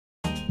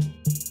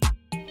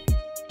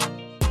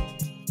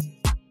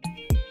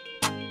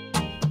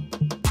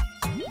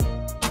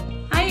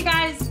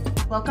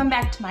Welcome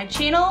back to my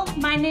channel.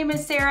 My name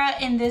is Sarah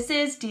and this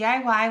is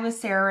DIY with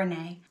Sarah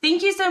Renee.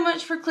 Thank you so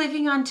much for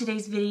clicking on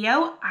today's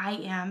video. I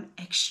am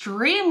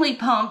extremely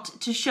pumped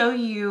to show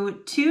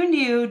you two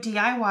new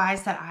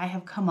DIYs that I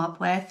have come up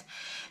with.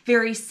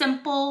 Very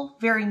simple,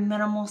 very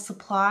minimal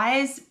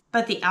supplies,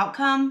 but the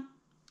outcome,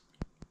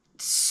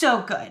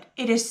 so good.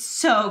 It is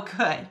so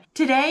good.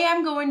 Today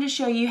I'm going to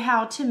show you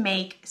how to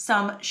make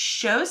some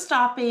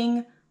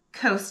show-stopping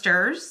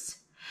coasters,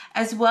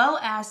 as well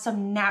as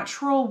some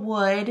natural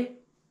wood,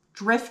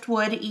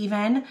 driftwood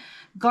even,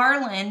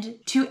 garland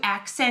to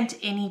accent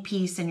any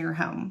piece in your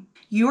home.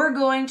 You are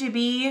going to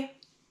be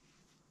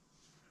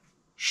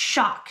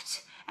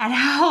shocked at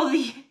how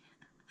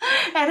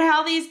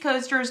these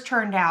coasters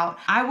turned out.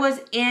 I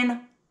was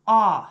in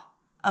awe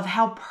of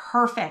how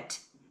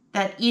perfect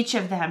that each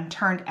of them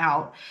turned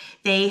out.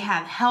 They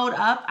have held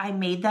up. I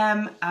made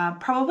them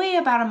probably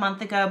about a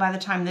month ago by the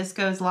time this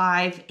goes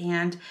live,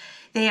 and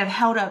they have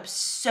held up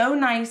so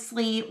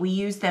nicely. We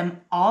use them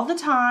all the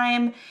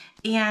time,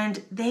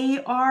 and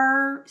they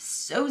are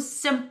so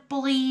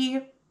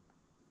simply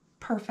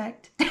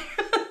perfect.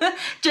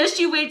 Just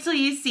you wait till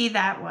you see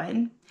that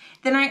one.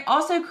 Then I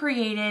also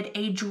created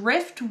a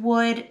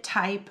driftwood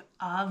type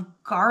of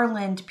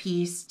garland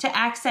piece to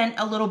accent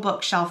a little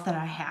bookshelf that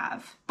I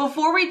have.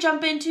 Before we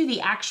jump into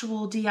the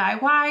actual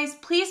DIYs,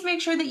 please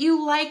make sure that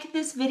you like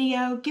this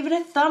video, give it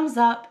a thumbs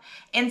up,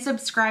 and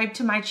subscribe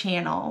to my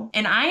channel.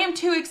 And I am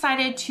too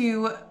excited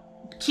to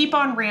keep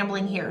on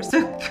rambling here,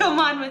 so come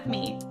on with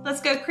me.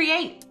 Let's go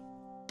create.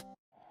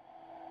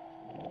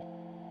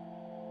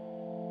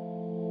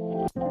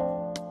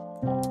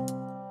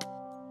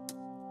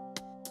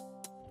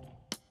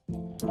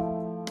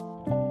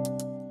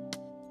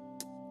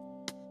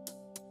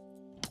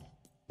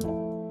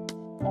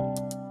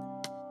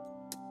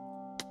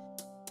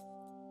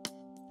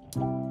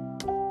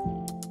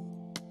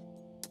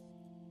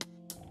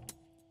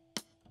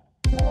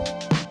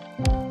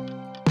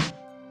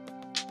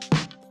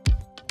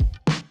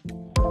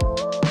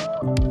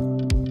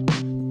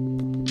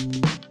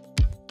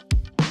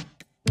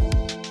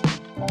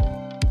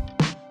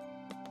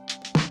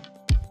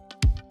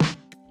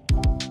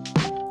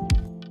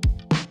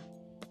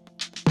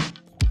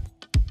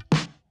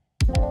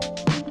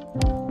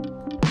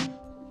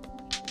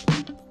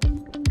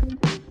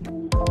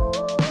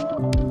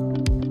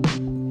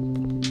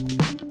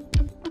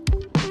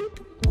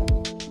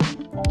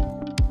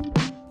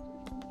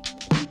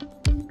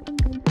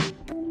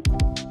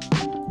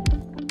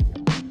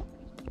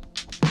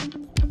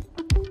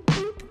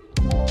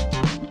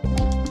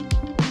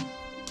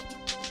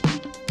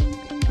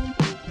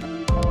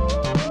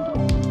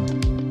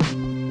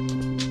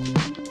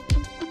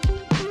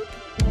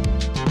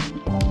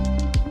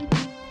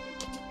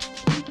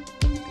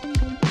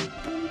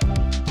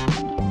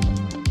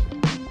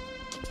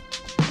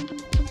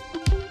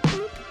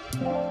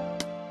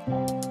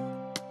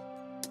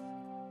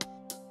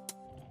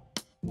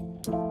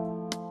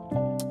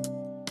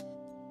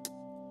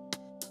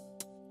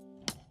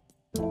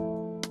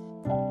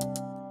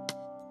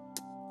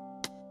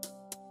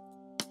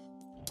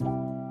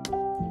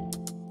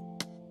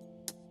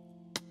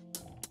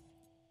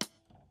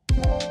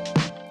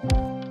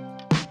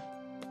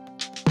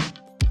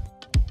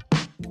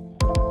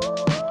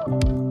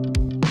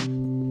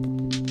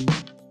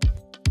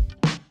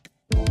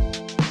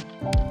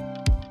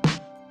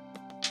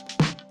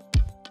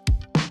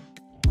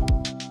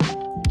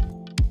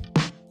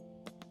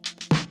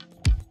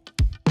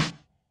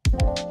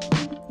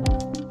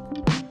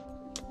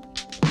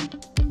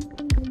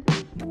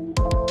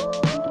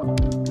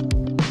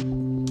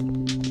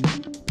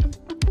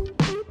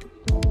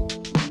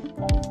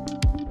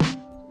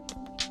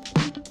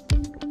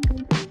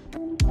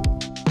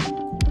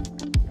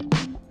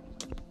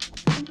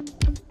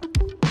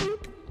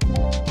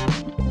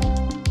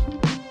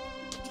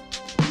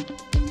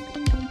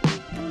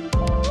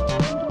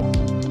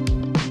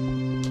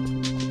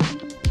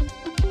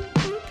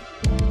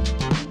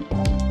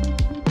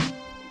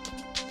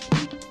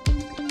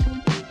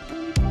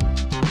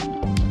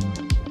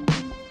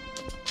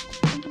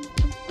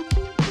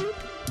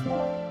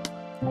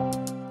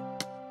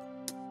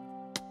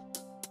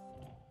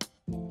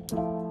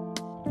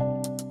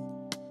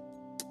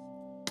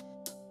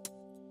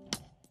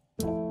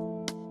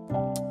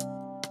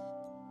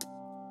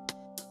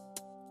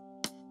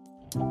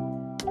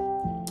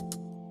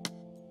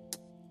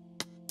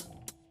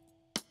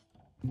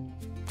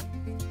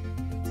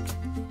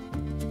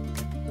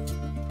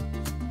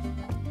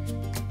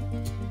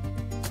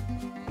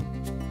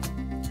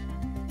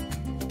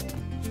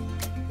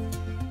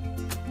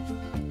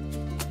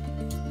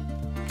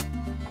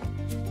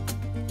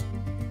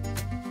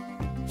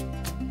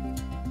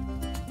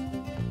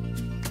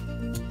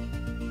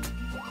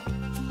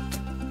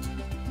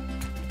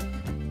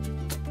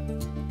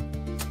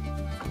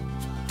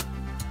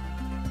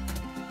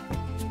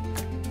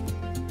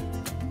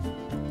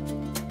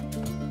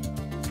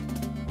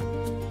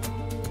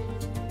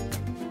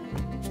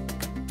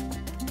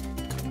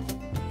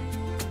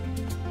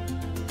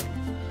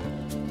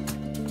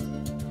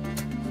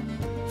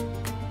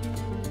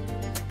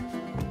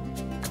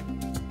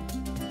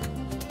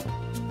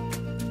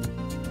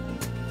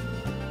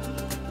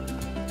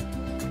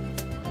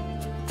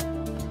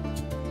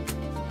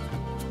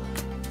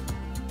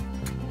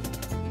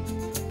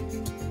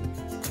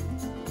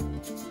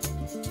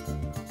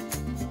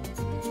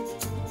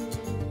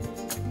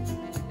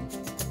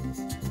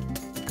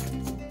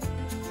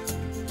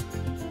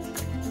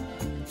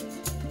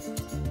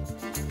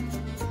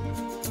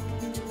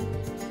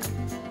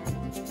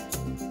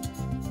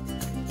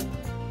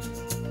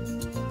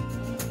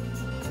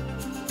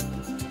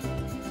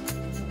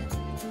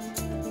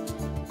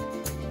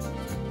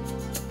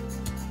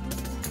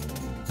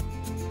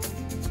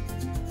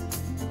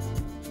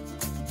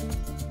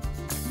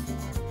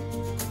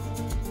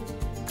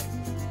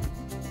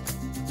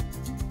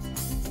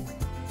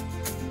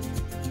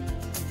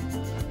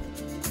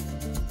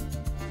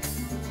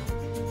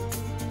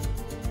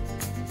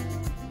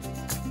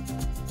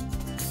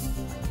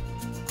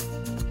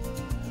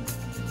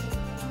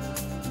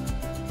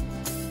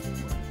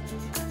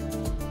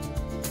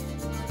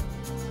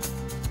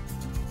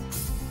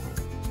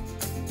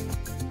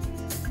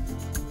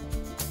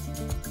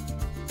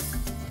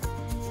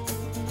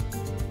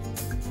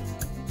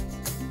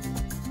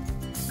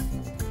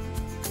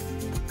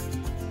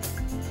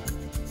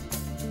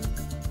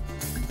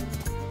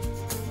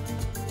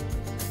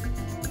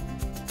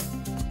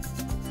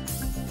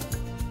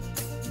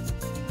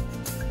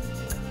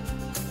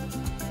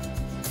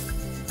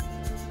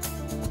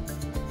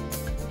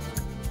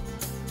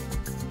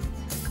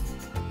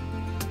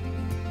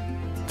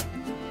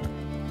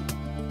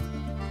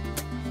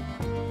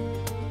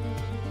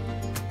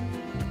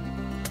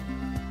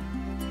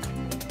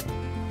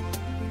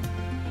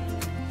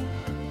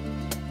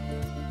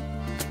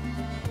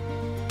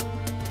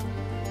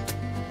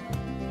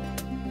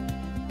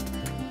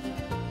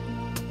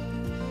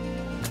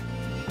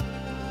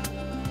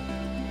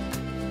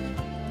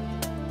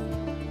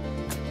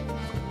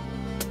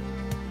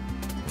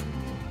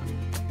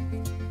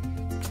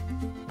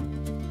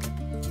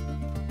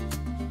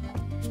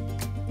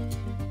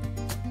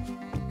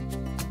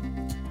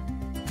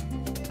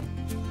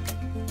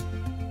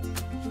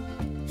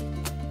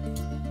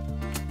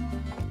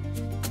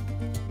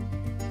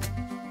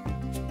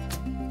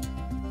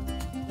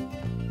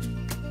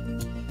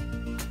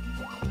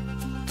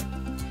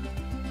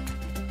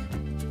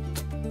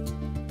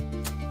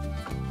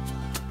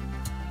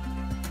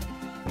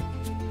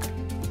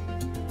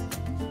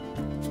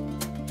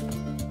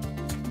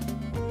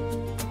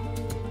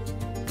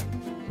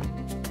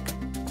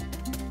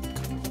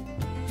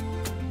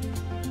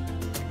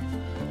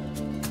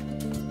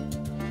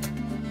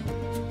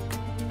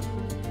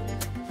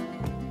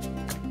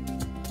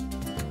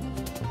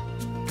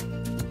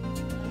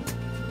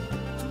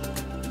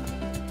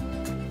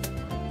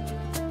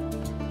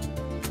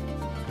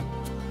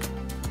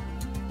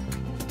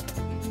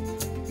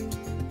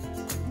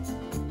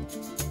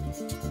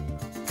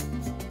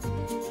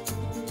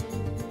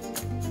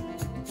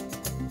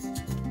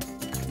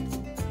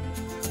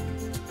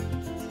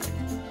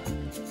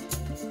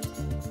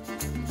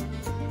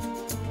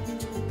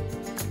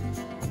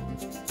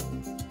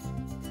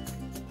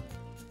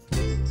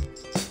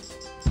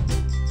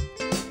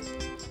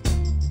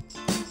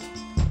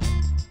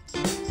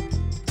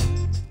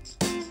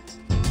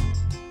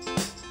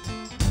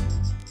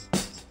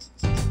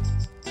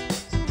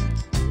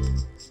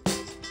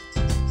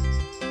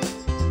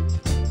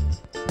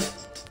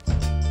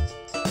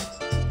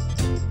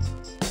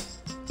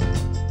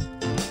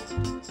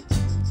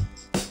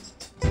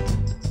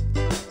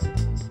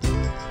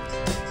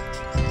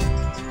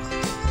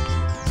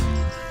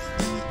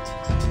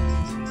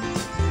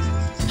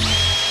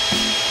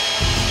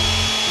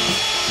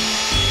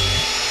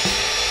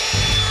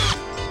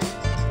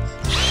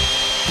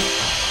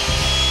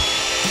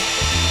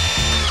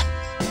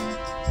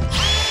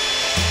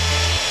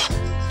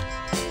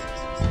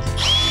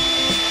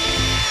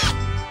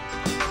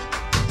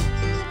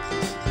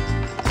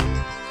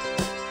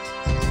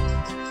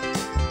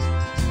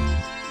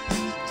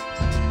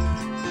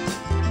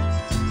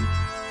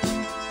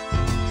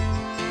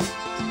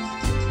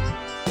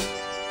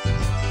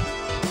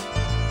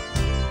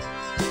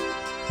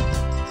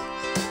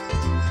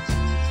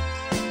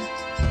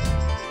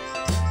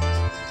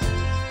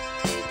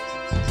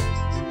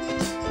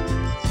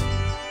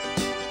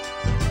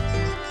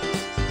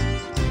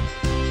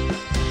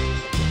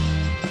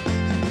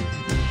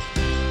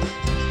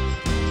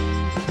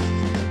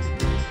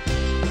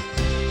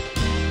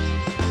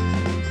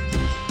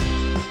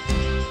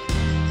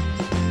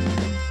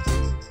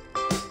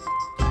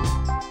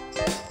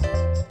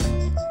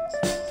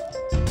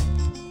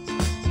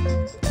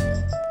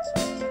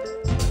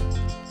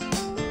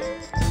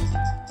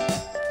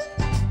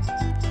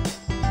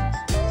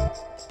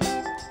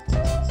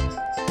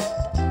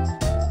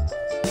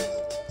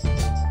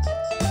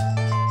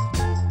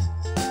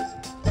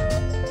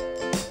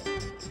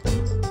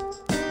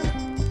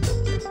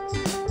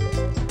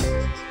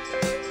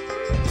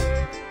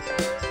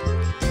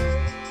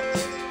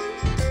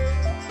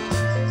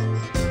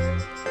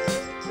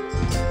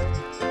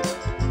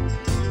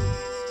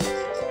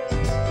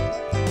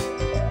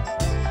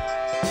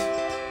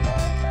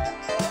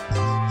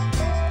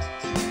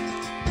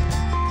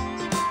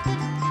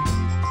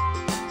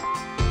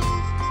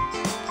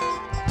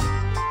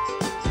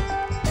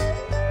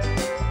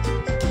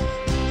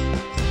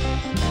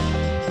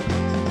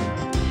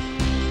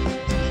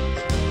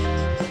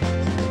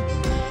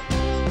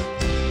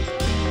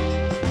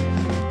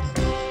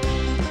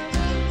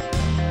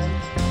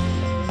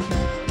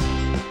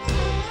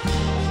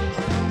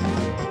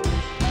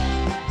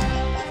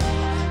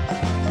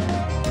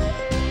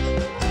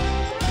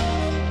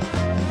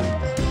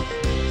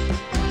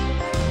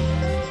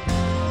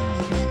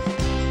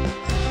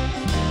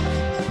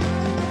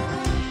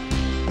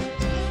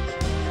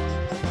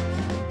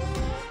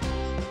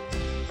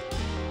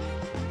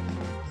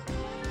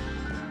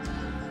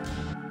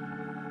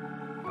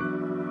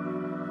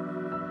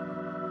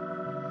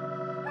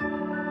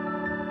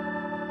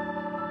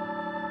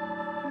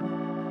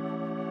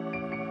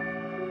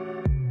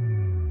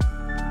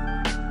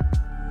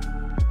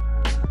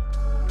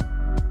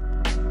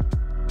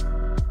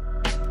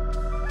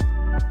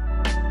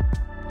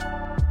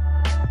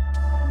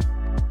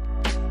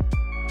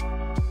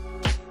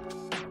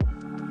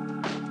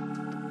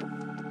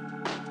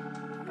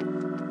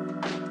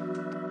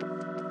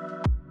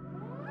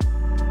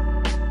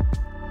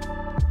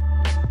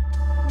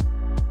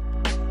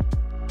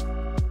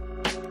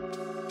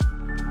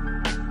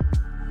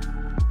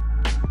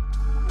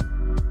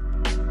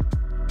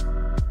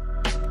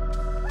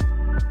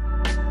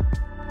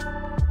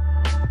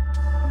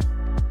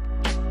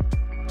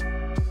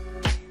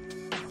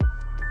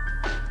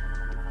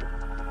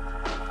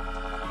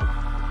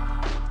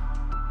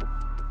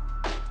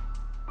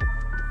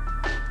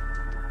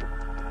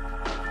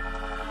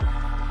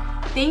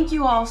 Thank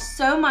you all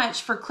so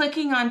much for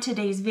clicking on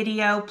today's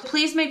video.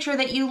 Please make sure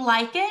that you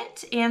like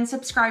it and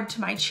subscribe to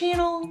my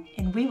channel,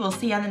 and we will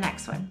see you on the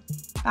next one.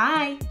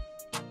 Bye.